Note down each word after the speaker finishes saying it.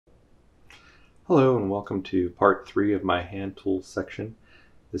Hello and welcome to part 3 of my hand tools section.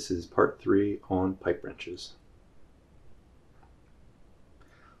 This is part 3 on pipe wrenches.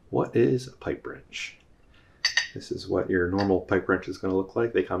 What is a pipe wrench? This is what your normal pipe wrench is going to look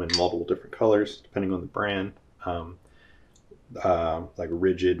like. They come in multiple different colors depending on the brand. Like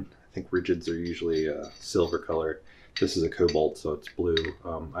rigid, I think rigids are usually silver color. This is a cobalt, so it's blue.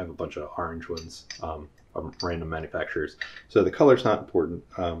 I have a bunch of orange ones from random manufacturers. So the color's not important.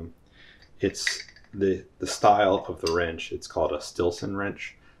 It's the style of the wrench. It's called a Stilson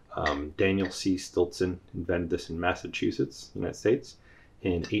wrench. Daniel C. Stilson invented this in Massachusetts, United States,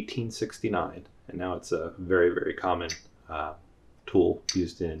 in 1869, and now it's a very, very common tool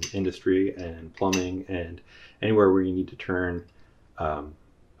used in industry and plumbing and anywhere where you need to turn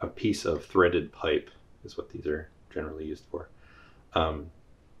a piece of threaded pipe is what these are generally used for.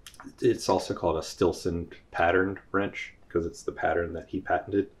 It's also called a Stilson patterned wrench because it's the pattern that he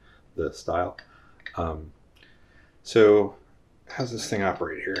patented, the style. So how's this thing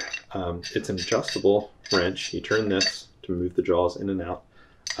operate here? It's an adjustable wrench. You turn this to move the jaws in and out.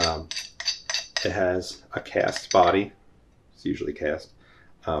 It has a cast body. It's usually cast.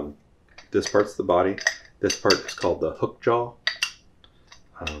 This part's the body. This part is called the hook jaw.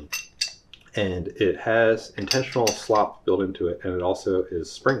 And it has intentional slop built into it, and it also is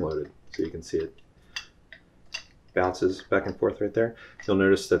spring-loaded, so you can see it bounces back and forth right there. You'll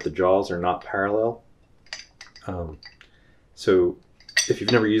notice that the jaws are not parallel. So if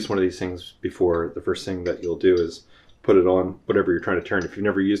you've never used one of these things before, the first thing that you'll do is put it on whatever you're trying to turn. If you've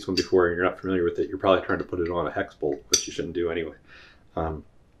never used one before and you're not familiar with it, you're probably trying to put it on a hex bolt, which you shouldn't do anyway.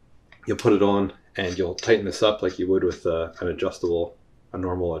 You'll put it on and you'll tighten this up like you would with a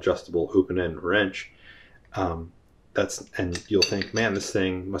normal adjustable open-end wrench. And you'll think, man, this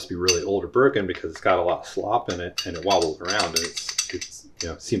thing must be really old or broken because it's got a lot of slop in it and it wobbles around and it's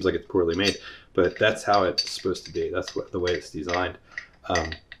seems like it's poorly made, but that's how it's supposed to be. That's the way it's designed.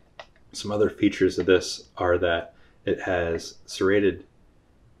 Some other features of this are that it has serrated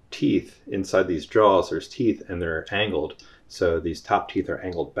teeth inside these jaws. There's teeth and they're angled, so these top teeth are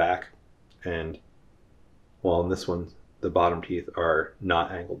angled back, and while in this one the bottom teeth are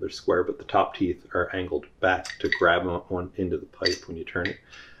not angled, they're square, but the top teeth are angled back to grab on into the pipe when you turn it.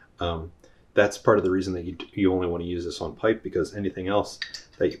 That's part of the reason that you only want to use this on pipe, because anything else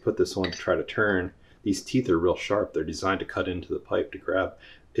that you put this on to try to turn, these teeth are real sharp. They're designed to cut into the pipe to grab.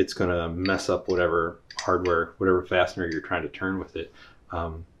 It's going to mess up whatever hardware, whatever fastener you're trying to turn with it.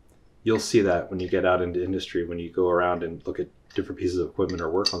 You'll see that when you get out into industry, when you go around and look at different pieces of equipment or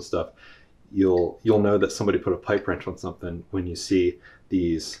work on stuff, you'll know that somebody put a pipe wrench on something when you see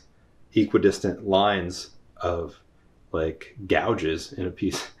these equidistant lines of like gouges in a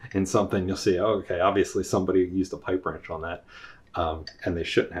piece in something. You'll see, oh, okay, obviously somebody used a pipe wrench on that, and they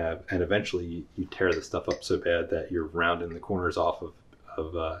shouldn't have. And eventually you tear the stuff up so bad that you're rounding the corners off of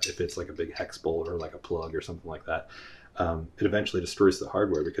if it's like a big hex bolt or like a plug or something like that. It eventually destroys the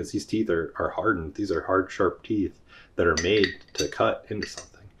hardware because these teeth are hardened. These are hard, sharp teeth that are made to cut into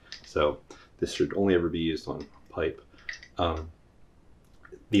something. So this should only ever be used on pipe.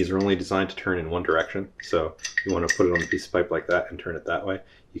 These are only designed to turn in one direction. So you want to put it on a piece of pipe like that and turn it that way.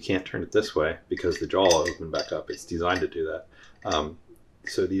 You can't turn it this way because the jaw will open back up. It's designed to do that.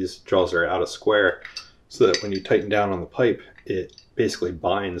 So these jaws are out of square so that when you tighten down on the pipe, it basically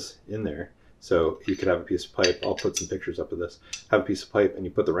binds in there. So you could have a piece of pipe, I'll put some pictures up of this, have a piece of pipe and you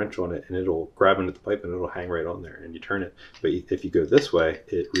put the wrench on it and it'll grab into the pipe and it'll hang right on there and you turn it. But if you go this way,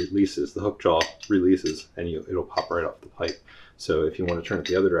 it releases, the hook jaw releases and it'll pop right off the pipe. So if you want to turn it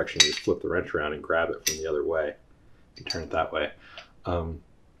the other direction, you just flip the wrench around and grab it from the other way and turn it that way.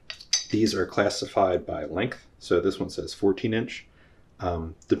 These are classified by length. So this one says 14-inch.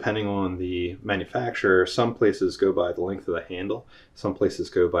 Depending on the manufacturer, some places go by the length of the handle. Some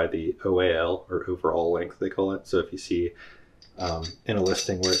places go by the OAL, or overall length they call it. So if you see in a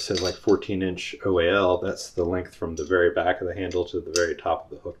listing where it says like 14-inch OAL, that's the length from the very back of the handle to the very top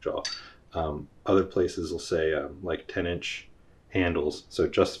of the hook jaw. Other places will say like 10-inch handles. So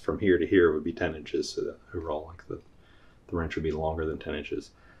just from here to here would be 10 inches. So the overall length of the wrench would be longer than 10 inches.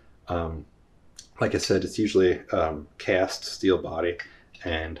 Like I said, it's usually cast steel body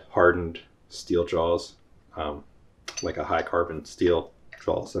and hardened steel jaws, like a high carbon steel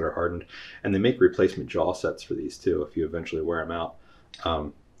jaws that are hardened. And they make replacement jaw sets for these too. If you eventually wear them out,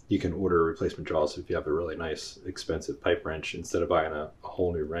 you can order replacement jaws. If you have a really nice expensive pipe wrench, instead of buying a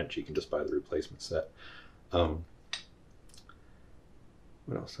whole new wrench, you can just buy the replacement set. What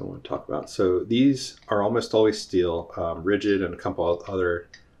else I want to talk about? So these are almost always steel. Rigid and a couple of other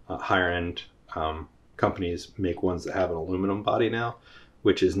higher end companies make ones that have an aluminum body now.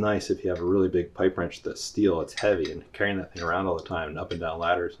 which is nice if you have a really big pipe wrench that's steel. It's heavy, and carrying that thing around all the time and up and down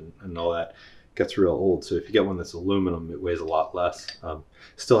ladders and all that gets real old. So if you get one that's aluminum, it weighs a lot less.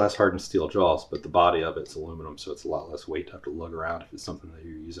 Still has hardened steel jaws, but the body of it's aluminum, so it's a lot less weight to have to lug around. If it's something that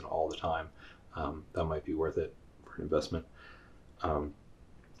you're using all the time, that might be worth it for an investment.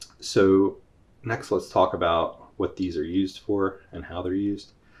 So next, let's talk about what these are used for and how they're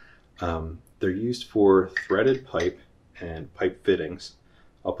used. They're used for threaded pipe and pipe fittings.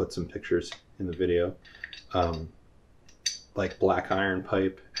 I'll put some pictures in the video. Like black iron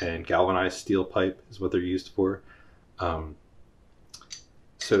pipe and galvanized steel pipe is what they're used for.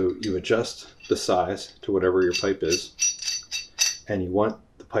 So you adjust the size to whatever your pipe is, and you want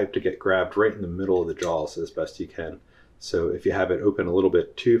the pipe to get grabbed right in the middle of the jaws as best you can. So if you have it open a little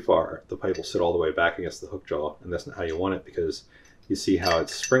bit too far, the pipe will sit all the way back against the hook jaw, and that's not how you want it, because you see how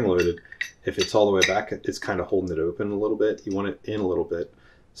it's spring loaded. If it's all the way back, it's kind of holding it open a little bit. You want it in a little bit.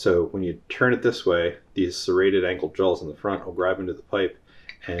 So when you turn it this way, these serrated angled jaws in the front will grab into the pipe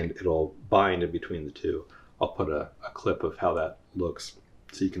and it'll bind in between the two. I'll put a clip of how that looks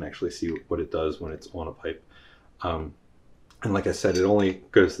so you can actually see what it does when it's on a pipe. And like I said, it only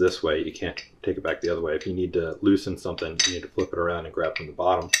goes this way. You can't take it back the other way. If you need to loosen something, you need to flip it around and grab from the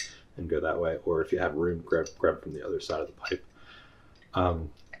bottom and go that way. Or if you have room, grab from the other side of the pipe.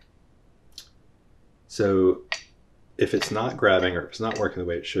 So if it's not grabbing or if it's not working the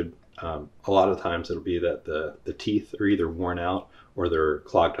way it should, a lot of times it'll be that the teeth are either worn out or they're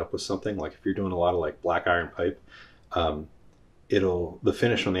clogged up with something. Like if you're doing a lot of like black iron pipe, the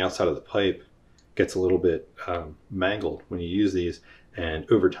finish on the outside of the pipe gets a little bit mangled when you use these, and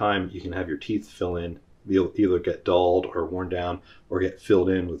over time you can have your teeth fill in. They'll either get dulled or worn down or get filled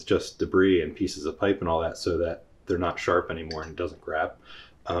in with just debris and pieces of pipe and all that, so that they're not sharp anymore and it doesn't grab.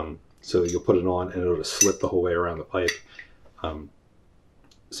 So you'll put it on and it'll just slip the whole way around the pipe.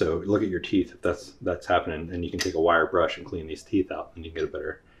 So look at your teeth if that's happening, and you can take a wire brush and clean these teeth out and you can get a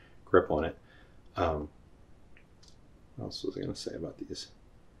better grip on it. What else was I going to say about these?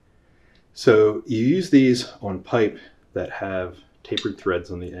 So you use these on pipe that have tapered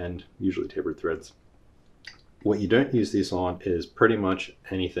threads on the end, usually tapered threads. What you don't use these on is pretty much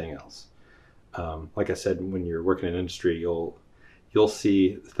anything else. Like I said, when you're working in industry, you'll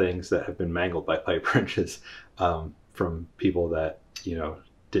see things that have been mangled by pipe wrenches from people that, you know,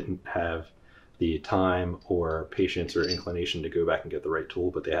 didn't have the time or patience or inclination to go back and get the right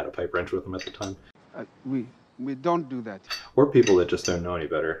tool, but they had a pipe wrench with them at the time. We don't do that. Or people that just don't know any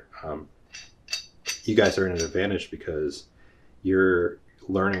better. You guys are in an advantage because you're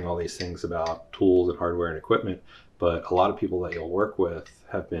learning all these things about tools and hardware and equipment, but a lot of people that you'll work with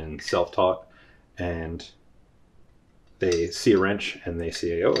have been self-taught, and they see a wrench and they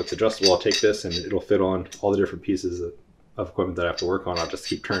say, oh, it's adjustable, I'll take this and it'll fit on all the different pieces of equipment that I have to work on. I'll just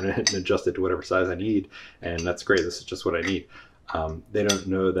keep turning it and adjust it to whatever size I need, and that's great, this is just what I need. They don't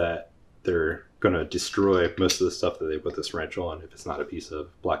know that they're going to destroy most of the stuff that they put this wrench on if it's not a piece of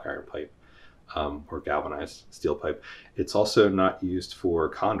black iron pipe or galvanized steel pipe. It's also not used for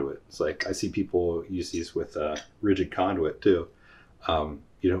conduit. It's like I see people use these with rigid conduit too.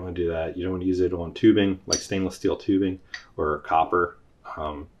 You don't want to do that. You don't want to use it on tubing, like stainless steel tubing or copper,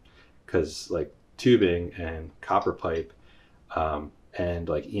 because like tubing and copper pipe and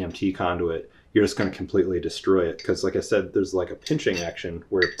like EMT conduit, you're just going to completely destroy it, because like I said, there's like a pinching action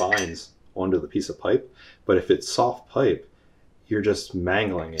where it binds onto the piece of pipe, but if it's soft pipe, you're just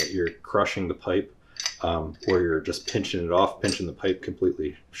mangling it, you're crushing the pipe, or you're just pinching it off, pinching the pipe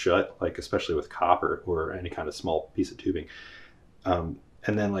completely shut, like especially with copper or any kind of small piece of tubing.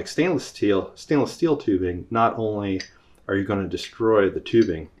 And then like stainless steel tubing, not only are you going to destroy the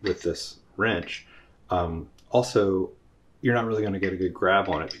tubing with this wrench, also you're not really going to get a good grab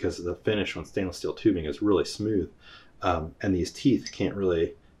on it, because the finish on stainless steel tubing is really smooth, and these teeth can't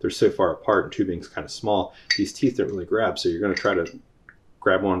really, they're so far apart and tubing's kind of small, these teeth don't really grab. So you're going to try to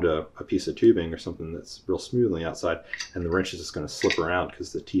grab onto a piece of tubing or something that's real smooth on the outside, and the wrench is just going to slip around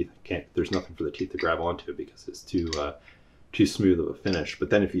because the teeth can't, there's nothing for the teeth to grab onto because it's too smooth of a finish. But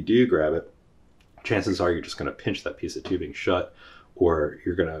then if you do grab it, chances are you're just going to pinch that piece of tubing shut, or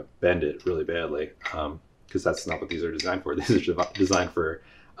you're going to bend it really badly, because that's not what these are designed for. These are designed for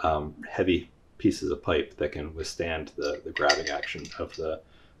heavy pieces of pipe that can withstand the grabbing action of the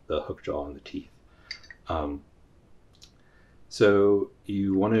hook jaw and the teeth. So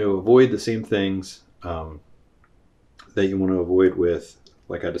you want to avoid the same things that you want to avoid with,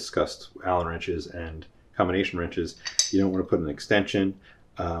 like I discussed, Allen wrenches and combination wrenches. You don't want to put an extension.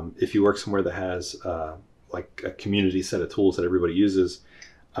 If you work somewhere that has like a community set of tools that everybody uses,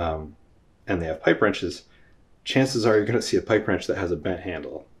 and they have pipe wrenches, chances are you're going to see a pipe wrench that has a bent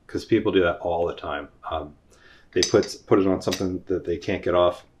handle, because people do that all the time. They put it on something that they can't get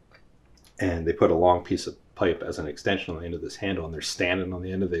off, and they put a long piece of pipe as an extension on the end of this handle, and they're standing on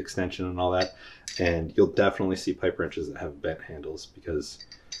the end of the extension and all that. And you'll definitely see pipe wrenches that have bent handles, because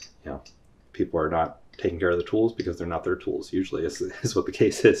people are not taking care of the tools because they're not their tools. Usually is what the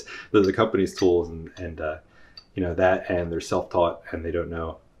case is. They're the company's tools, and that, and they're self-taught, and they don't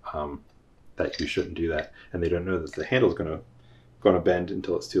know that you shouldn't do that, and they don't know that the handle's going to bend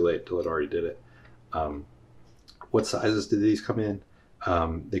until it's too late, until it already did it. What sizes do these come in?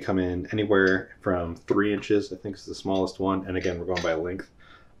 They come in anywhere from 3 inches, I think is the smallest one, and again, we're going by length.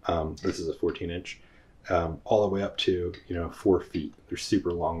 This is a 14-inch, all the way up to 4 feet. They're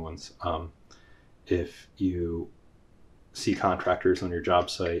super long ones. If you see contractors on your job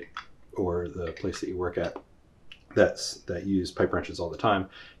site or the place that you work at that use pipe wrenches all the time,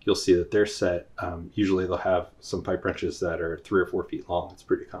 you'll see that they're set. Usually they'll have some pipe wrenches that are 3 or 4 feet long. It's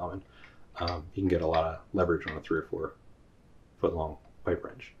pretty common. You can get a lot of leverage on a 3 or 4 foot long pipe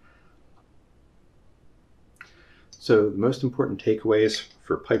wrench. So the most important takeaways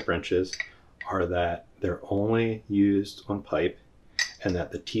for pipe wrenches are that they're only used on pipe, and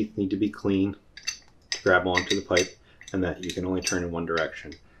that the teeth need to be clean to grab onto the pipe, and that you can only turn in one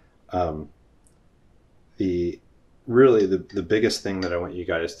direction. The biggest thing that I want you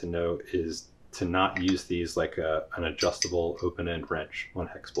guys to know is to not use these like an adjustable open-end wrench on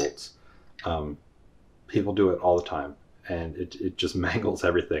hex bolts. People do it all the time, and it just mangles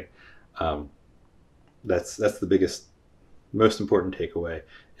everything. That's the biggest, most important takeaway,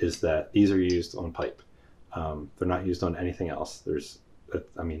 is that these are used on pipe. They're not used on anything else.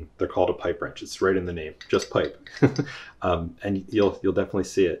 They're called a pipe wrench. It's right in the name, just pipe. And you'll definitely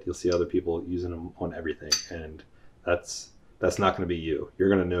see it. You'll see other people using them on everything, and that's not going to be you. You're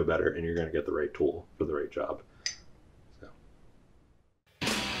going to know better, and you're going to get the right tool for the right job.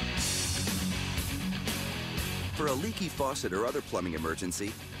 For a leaky faucet or other plumbing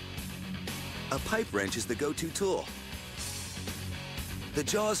emergency, a pipe wrench is the go-to tool. The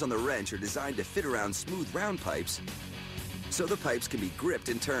jaws on the wrench are designed to fit around smooth round pipes, so the pipes can be gripped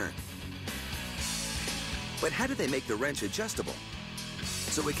and turned. But how do they make the wrench adjustable,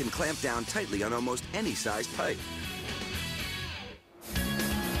 so it can clamp down tightly on almost any sized pipe?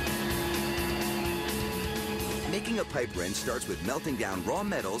 Making a pipe wrench starts with melting down raw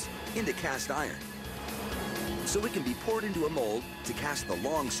metals into cast iron, so it can be poured into a mold to cast the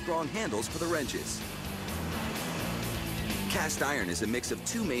long, strong handles for the wrenches. Cast iron is a mix of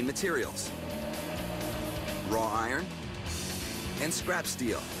 2 main materials: raw iron and scrap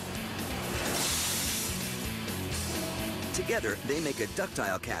steel. Together, they make a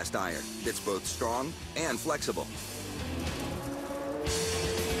ductile cast iron that's both strong and flexible.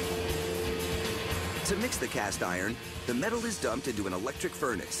 To mix the cast iron, the metal is dumped into an electric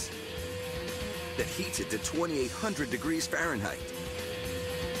furnace that heats it to 2,800 degrees Fahrenheit.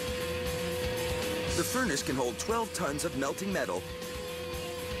 The furnace can hold 12 tons of melting metal,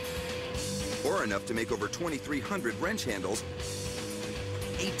 or enough to make over 2,300 wrench handles,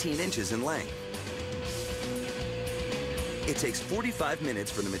 18 inches in length. It takes 45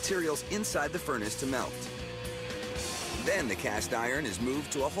 minutes for the materials inside the furnace to melt. Then the cast iron is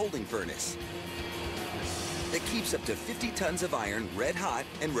moved to a holding furnace that keeps up to 50 tons of iron red hot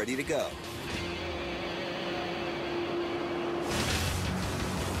and ready to go.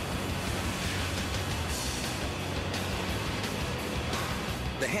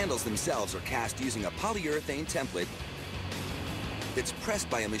 The handles themselves are cast using a polyurethane template that's pressed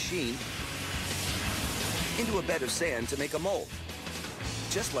by a machine into a bed of sand to make a mold,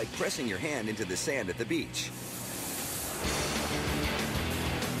 just like pressing your hand into the sand at the beach.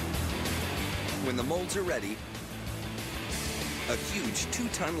 When the molds are ready, a huge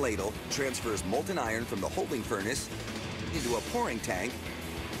 2-ton ladle transfers molten iron from the holding furnace into a pouring tank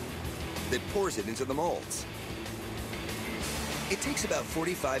that pours it into the molds. It takes about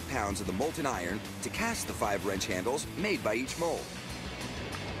 45 pounds of the molten iron to cast the 5 wrench handles made by each mold.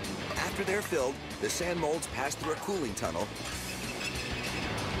 After they're filled, the sand molds pass through a cooling tunnel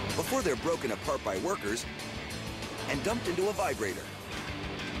before they're broken apart by workers and dumped into a vibrator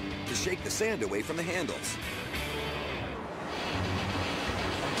to shake the sand away from the handles.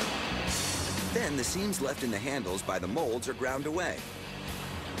 Then the seams left in the handles by the molds are ground away,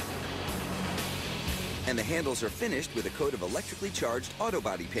 and the handles are finished with a coat of electrically charged auto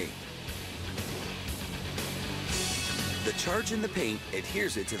body paint. The charge in the paint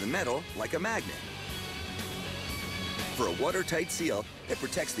adheres it to the metal like a magnet for a watertight seal that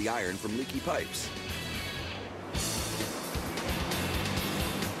protects the iron from leaky pipes.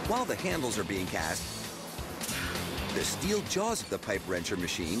 While the handles are being cast, the steel jaws of the pipe wrench are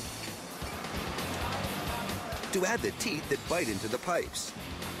machined to add the teeth that bite into the pipes.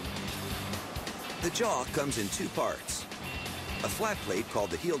 The jaw comes in two parts. A flat plate called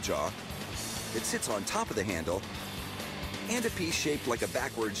the heel jaw that sits on top of the handle, and a piece shaped like a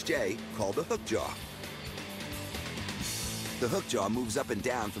backwards J called the hook jaw. The hook jaw moves up and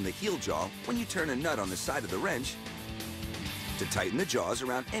down from the heel jaw when you turn a nut on the side of the wrench to tighten the jaws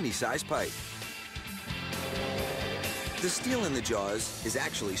around any size pipe. The steel in the jaws is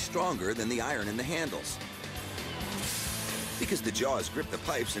actually stronger than the iron in the handles because the jaws grip the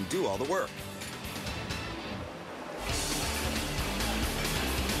pipes and do all the work.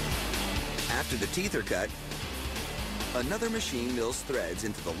 After the teeth are cut, another machine mills threads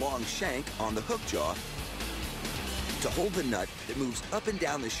into the long shank on the hook jaw to hold the nut that moves up and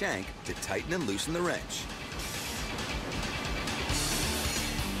down the shank to tighten and loosen the wrench.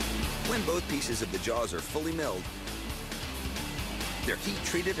 When both pieces of the jaws are fully milled, they're heat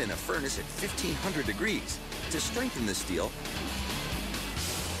treated in a furnace at 1500 degrees to strengthen the steel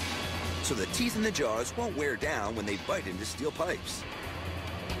so the teeth in the jaws won't wear down when they bite into steel pipes.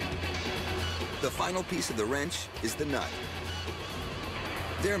 The final piece of the wrench is the nut.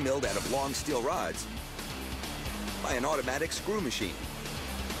 They're milled out of long steel rods by an automatic screw machine.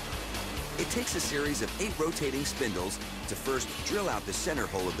 It takes a series of 8 rotating spindles to first drill out the center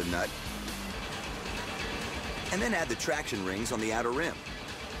hole of the nut and then add the traction rings on the outer rim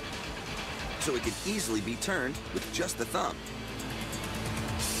so it can easily be turned with just the thumb.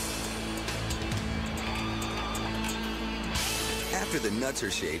 After the nuts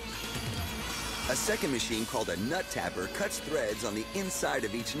are shaped, a second machine called a nut tapper cuts threads on the inside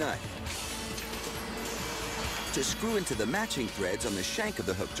of each nut to screw into the matching threads on the shank of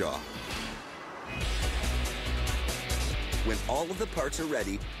the hook jaw. When all of the parts are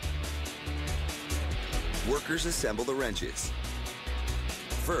ready, workers assemble the wrenches.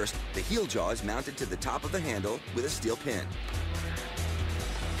 First, the heel jaw is mounted to the top of the handle with a steel pin.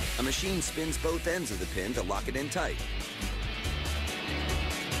 A machine spins both ends of the pin to lock it in tight.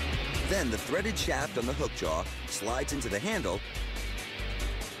 Then the threaded shaft on the hook jaw slides into the handle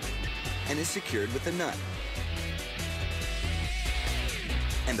and is secured with the nut.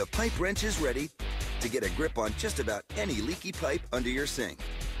 And the pipe wrench is ready to get a grip on just about any leaky pipe under your sink.